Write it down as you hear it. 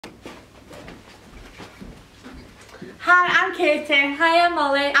Hi, I'm Katie. Hi, I'm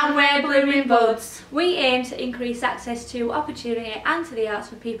Molly. And we're Blooming Buds. We aim to increase access to opportunity and to the arts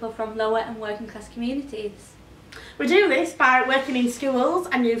for people from lower and working class communities. We do this by working in schools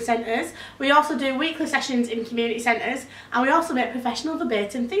and youth centres. We also do weekly sessions in community centres, and we also make professional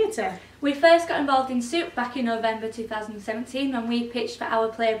verbatim theatre. We first got involved in Soup back in November 2017 when we pitched for our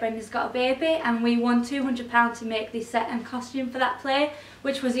play Brenda's Got a Baby, and we won £200 to make the set and costume for that play,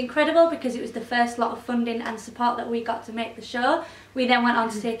 which was incredible because it was the first lot of funding and support that we got to make the show. We then went on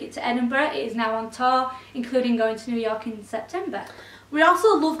to take it to Edinburgh. It is now on tour, including going to New York in September. We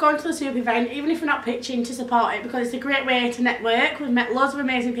also love going to the Soup event, even if we're not pitching, to support it, because it's a great way to network. We've met loads of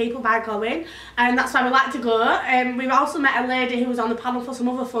amazing people by going, and that's why we like to go. We've also met a lady who was on the panel for some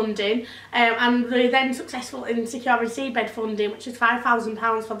other funding, and we were then successful in securing seedbed funding, which is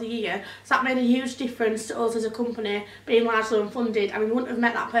 £5,000 for the year. So that made a huge difference to us as a company, being largely unfunded, and we wouldn't have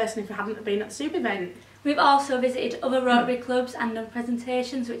met that person if we hadn't been at the Soup event. We've also visited other Rotary clubs and done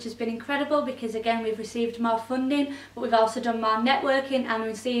presentations, which has been incredible because again we've received more funding, but we've also done more networking and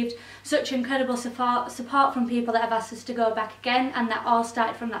received such incredible support from people that have asked us to go back again, and that all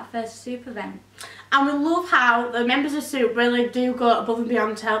started from that first Soup event. And we love how the members of Soup really do go above and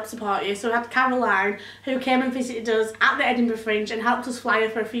beyond to help support you. So we had Caroline, who came and visited us at the Edinburgh Fringe and helped us fly her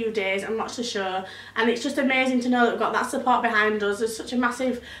for a few days and watch the show. And it's just amazing to know that we've got that support behind us. There's such a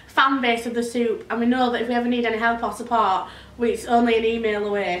massive fan base of the Soup, and we know that if we ever need any help or support, it's only an email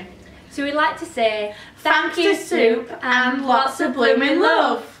away. So we'd like to say thank you, Soup, and lots of blooming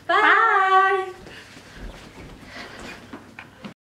love. Bye!